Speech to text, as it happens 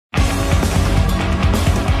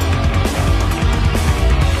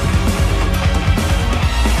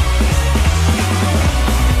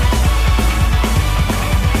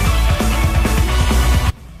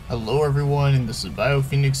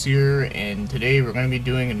Biophoenix here, and today we're going to be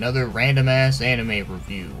doing another random ass anime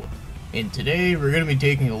review. And today we're going to be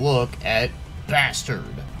taking a look at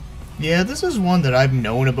Bastard. Yeah, this is one that I've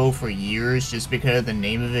known about for years just because the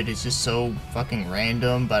name of it is just so fucking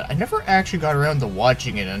random, but I never actually got around to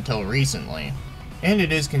watching it until recently. And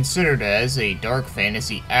it is considered as a dark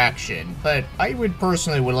fantasy action, but I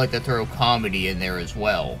personally would like to throw comedy in there as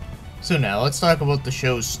well. So now let's talk about the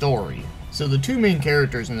show's story. So the two main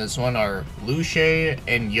characters in this one are Luce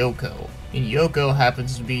and Yoko. And Yoko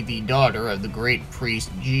happens to be the daughter of the great priest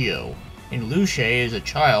Gio. And Luce is a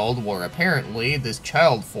child where apparently this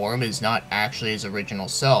child form is not actually his original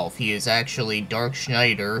self. He is actually Dark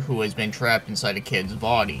Schneider who has been trapped inside a kid's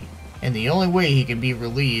body. And the only way he can be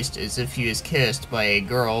released is if he is kissed by a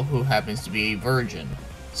girl who happens to be a virgin.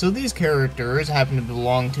 So these characters happen to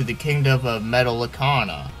belong to the kingdom of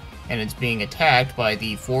Metallicana, and it's being attacked by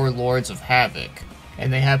the four Lords of Havoc.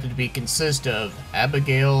 And they happen to consist of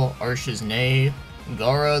Abigail, Arshazne,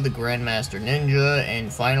 Gara the Grandmaster Ninja,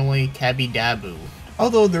 and finally Kabidabu.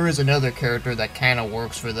 Although there is another character that kinda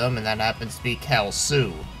works for them, and that happens to be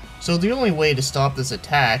Kalsu. So the only way to stop this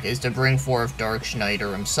attack is to bring forth Dark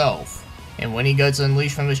Schneider himself. And when he gets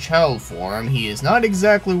unleashed from his child form, he is not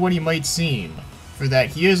exactly what he might seem. For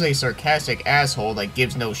that, he is a sarcastic asshole that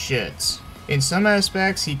gives no shits. In some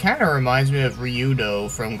aspects, he kinda reminds me of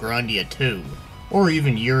Ryudo from Grandia 2. Or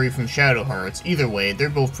even Yuri from Shadow Hearts. Either way, they're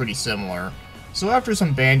both pretty similar. So after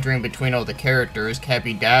some bantering between all the characters,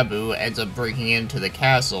 Kabidabu ends up breaking into the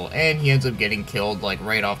castle, and he ends up getting killed like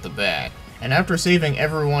right off the bat. And after saving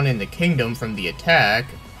everyone in the kingdom from the attack,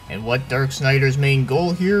 and what Dark Schneider's main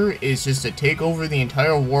goal here is just to take over the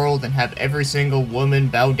entire world and have every single woman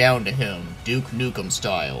bow down to him, Duke Nukem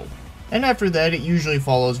style. And after that, it usually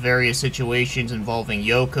follows various situations involving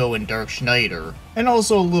Yoko and Dark Schneider, and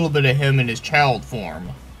also a little bit of him in his child form.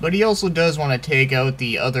 But he also does want to take out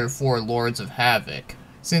the other four Lords of Havoc,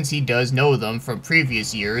 since he does know them from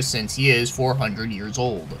previous years since he is 400 years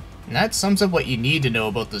old. And that sums up what you need to know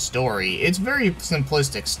about the story. It's very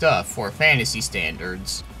simplistic stuff for fantasy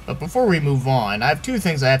standards. But before we move on, I have two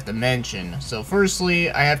things I have to mention. So firstly,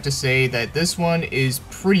 I have to say that this one is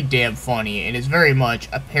pretty damn funny and is very much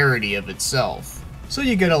a parody of itself. So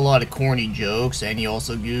you get a lot of corny jokes, and you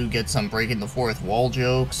also do get some breaking the fourth wall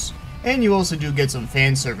jokes. And you also do get some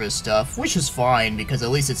fan service stuff, which is fine because at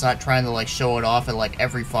least it's not trying to like show it off at like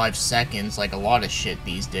every 5 seconds like a lot of shit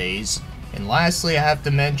these days. And lastly, I have to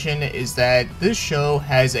mention is that this show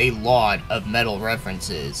has a lot of metal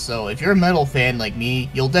references, so if you're a metal fan like me,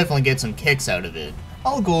 you'll definitely get some kicks out of it.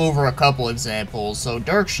 I'll go over a couple examples. So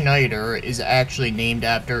Dark Schneider is actually named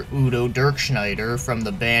after Udo Dirkschneider from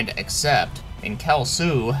the band Accept, and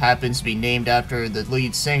Kalsu happens to be named after the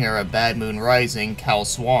lead singer of Bad Moon Rising, Cal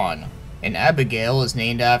Swan. And Abigail is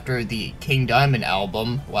named after the King Diamond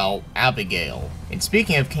album, well, Abigail. And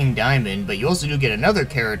speaking of King Diamond, but you also do get another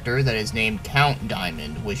character that is named Count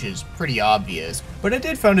Diamond, which is pretty obvious. But I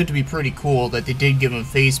did find it to be pretty cool that they did give him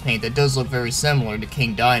face paint that does look very similar to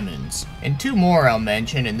King Diamond's. And two more I'll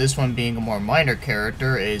mention, and this one being a more minor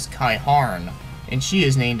character, is Kai Harn. And she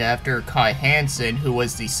is named after Kai Hansen, who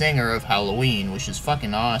was the singer of Halloween, which is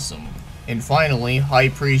fucking awesome. And finally, High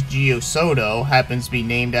Priest Gio Soto happens to be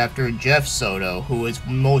named after Jeff Soto, who is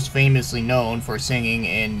most famously known for singing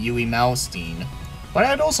in Yui Malmsteen. But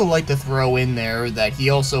I'd also like to throw in there that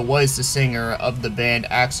he also was the singer of the band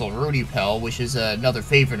Axel Rudipel, which is another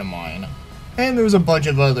favorite of mine. And there's a bunch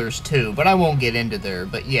of others too, but I won't get into there.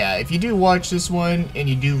 But yeah, if you do watch this one, and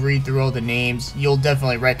you do read through all the names, you'll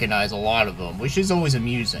definitely recognize a lot of them, which is always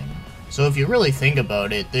amusing. So if you really think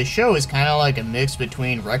about it, this show is kinda like a mix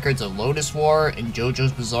between Records of Lodoss War and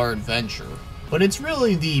JoJo's Bizarre Adventure. But it's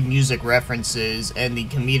really the music references and the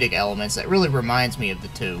comedic elements that really reminds me of the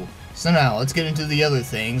two. So now, let's get into the other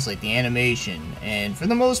things, like the animation, and for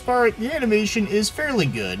the most part, the animation is fairly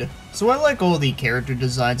good. So I like all the character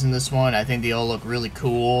designs in this one. I think they all look really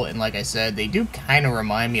cool, and like I said, they do kinda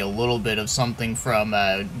remind me a little bit of something from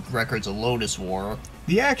Records of Lodoss War.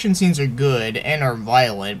 The action scenes are good and are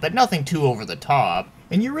violent, but nothing too over the top.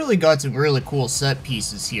 And you really got some really cool set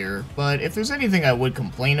pieces here, but if there's anything I would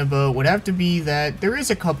complain about, would have to be that there is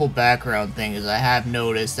a couple background things I have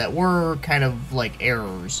noticed that were kind of like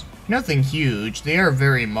errors. Nothing huge, they are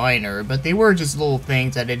very minor, but they were just little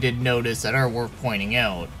things that I did notice that are worth pointing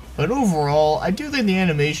out. But overall, I do think the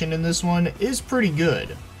animation in this one is pretty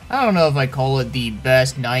good. I don't know if I call it the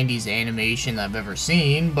best 90s animation I've ever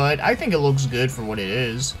seen, but I think it looks good for what it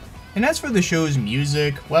is. And as for the show's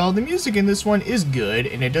music, well, the music in this one is good,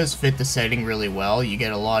 and it does fit the setting really well. You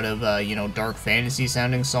get a lot of, dark fantasy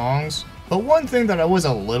sounding songs. But one thing that I was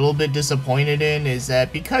a little bit disappointed in is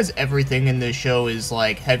that because everything in this show is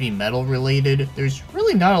like heavy metal related, there's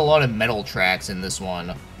really not a lot of metal tracks in this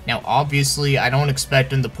one. Now obviously I don't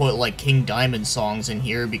expect them to put like King Diamond songs in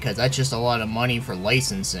here because that's just a lot of money for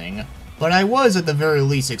licensing. But I was at the very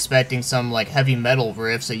least expecting some like heavy metal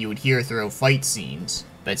riffs that you would hear throughout fight scenes.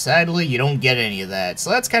 But sadly you don't get any of that,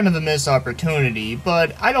 so that's kind of a missed opportunity,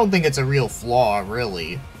 but I don't think it's a real flaw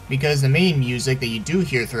really. Because the main music that you do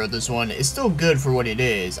hear throughout this one is still good for what it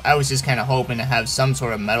is. I was just kind of hoping to have some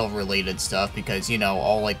sort of metal related stuff because, you know,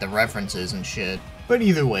 all like the references and shit. But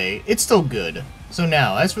either way, it's still good. So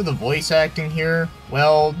now, as for the voice acting here,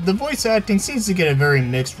 well, the voice acting seems to get a very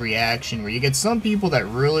mixed reaction where you get some people that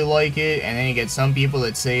really like it and then you get some people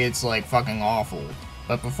that say it's like fucking awful.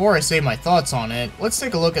 But before I say my thoughts on it, let's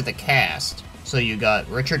take a look at the cast. So you got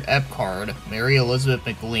Richard Epcard, Mary Elizabeth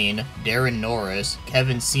McLean, Darren Norris,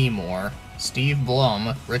 Kevin Seymour, Steve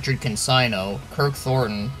Blum, Richard Consino, Kirk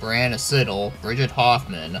Thornton, Brianna Siddle, Bridget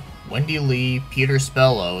Hoffman, Wendy Lee, Peter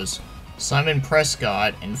Spellows, Simon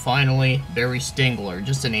Prescott, and finally, Barry Stingler,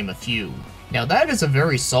 just to name a few. Now that is a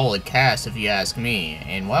very solid cast if you ask me,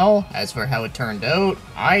 and well, as for how it turned out,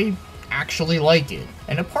 I actually like it.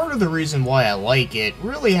 And a part of the reason why I like it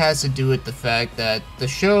really has to do with the fact that the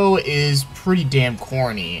show is pretty damn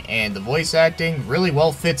corny, and the voice acting really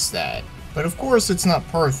well fits that. But of course it's not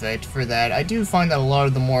perfect. For that, I do find that a lot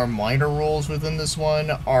of the more minor roles within this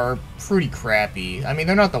one are pretty crappy. I mean,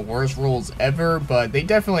 they're not the worst roles ever, but they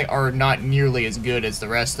definitely are not nearly as good as the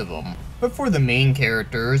rest of them. But for the main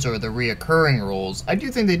characters, or the reoccurring roles, I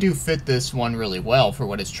do think they do fit this one really well for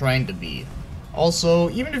what it's trying to be. Also,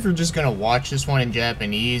 even if you're just gonna watch this one in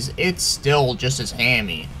Japanese, it's still just as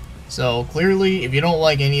hammy. So clearly, if you don't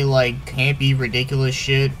like any like campy, ridiculous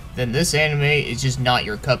shit, then this anime is just not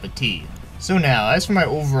your cup of tea. So now, as for my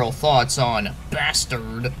overall thoughts on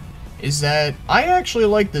Bastard, is that I actually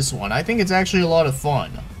like this one. I think it's actually a lot of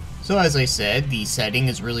fun. So as I said, the setting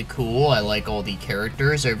is really cool. I like all the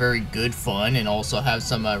characters. They're very good fun and also have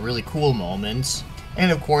some really cool moments. And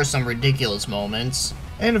of course, some ridiculous moments.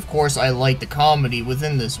 And of course, I like the comedy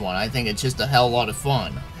within this one. I think it's just a hell of a lot of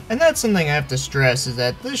fun. And that's something I have to stress, is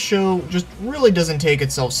that this show just really doesn't take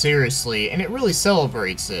itself seriously, and it really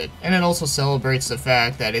celebrates it. And it also celebrates the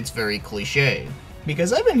fact that it's very cliche.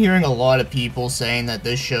 Because I've been hearing a lot of people saying that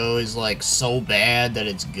this show is like so bad that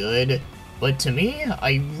it's good, but to me,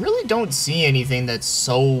 I really don't see anything that's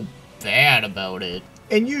so bad about it.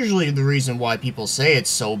 And usually the reason why people say it's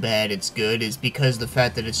so bad it's good is because the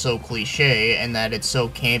fact that it's so cliche and that it's so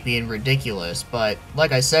campy and ridiculous, but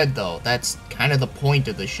like I said though, that's kind of the point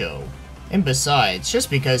of the show. And besides, just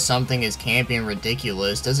because something is campy and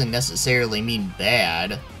ridiculous doesn't necessarily mean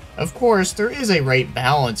bad. Of course, there is a right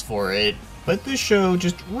balance for it, but this show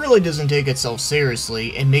just really doesn't take itself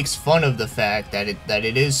seriously and makes fun of the fact that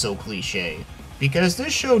it is so cliche. Because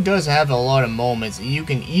this show does have a lot of moments that you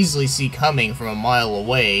can easily see coming from a mile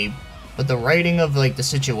away, but the writing of like the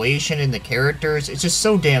situation and the characters is just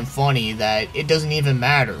so damn funny that it doesn't even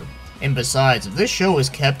matter. And besides, if this show was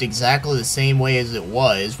kept exactly the same way as it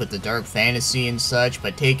was, with the dark fantasy and such,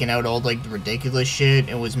 but taking out all like the ridiculous shit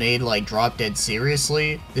and was made like drop dead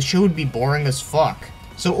seriously, the show would be boring as fuck.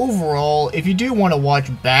 So overall, if you do want to watch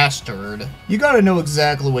Bastard, you gotta know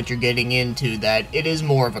exactly what you're getting into, that it is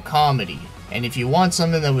more of a comedy. And if you want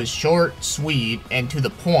something that was short, sweet, and to the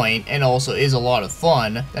point, and also is a lot of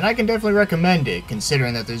fun, then I can definitely recommend it,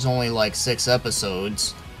 considering that there's only like 6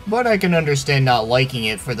 episodes. But I can understand not liking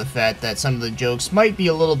it for the fact that some of the jokes might be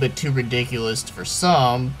a little bit too ridiculous for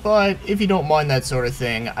some, but if you don't mind that sort of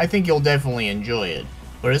thing, I think you'll definitely enjoy it.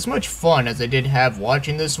 But as much fun as I did have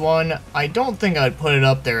watching this one, I don't think I'd put it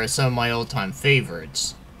up there as some of my all-time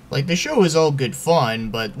favorites. Like, the show is all good fun,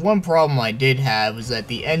 but one problem I did have was that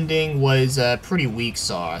the ending was pretty weak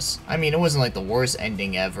sauce. I mean, it wasn't like the worst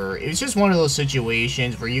ending ever. It was just one of those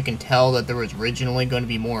situations where you can tell that there was originally going to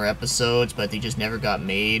be more episodes, but they just never got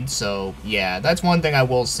made. So, yeah, that's one thing I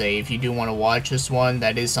will say. If you do want to watch this one,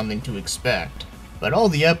 that is something to expect. But all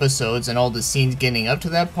the episodes and all the scenes getting up to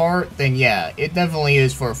that part, then yeah, it definitely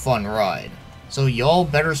is for a fun ride. So y'all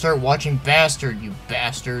better start watching Bastard, you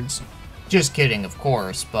bastards. Just kidding, of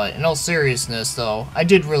course, but in all seriousness though, I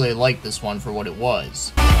did really like this one for what it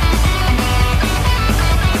was.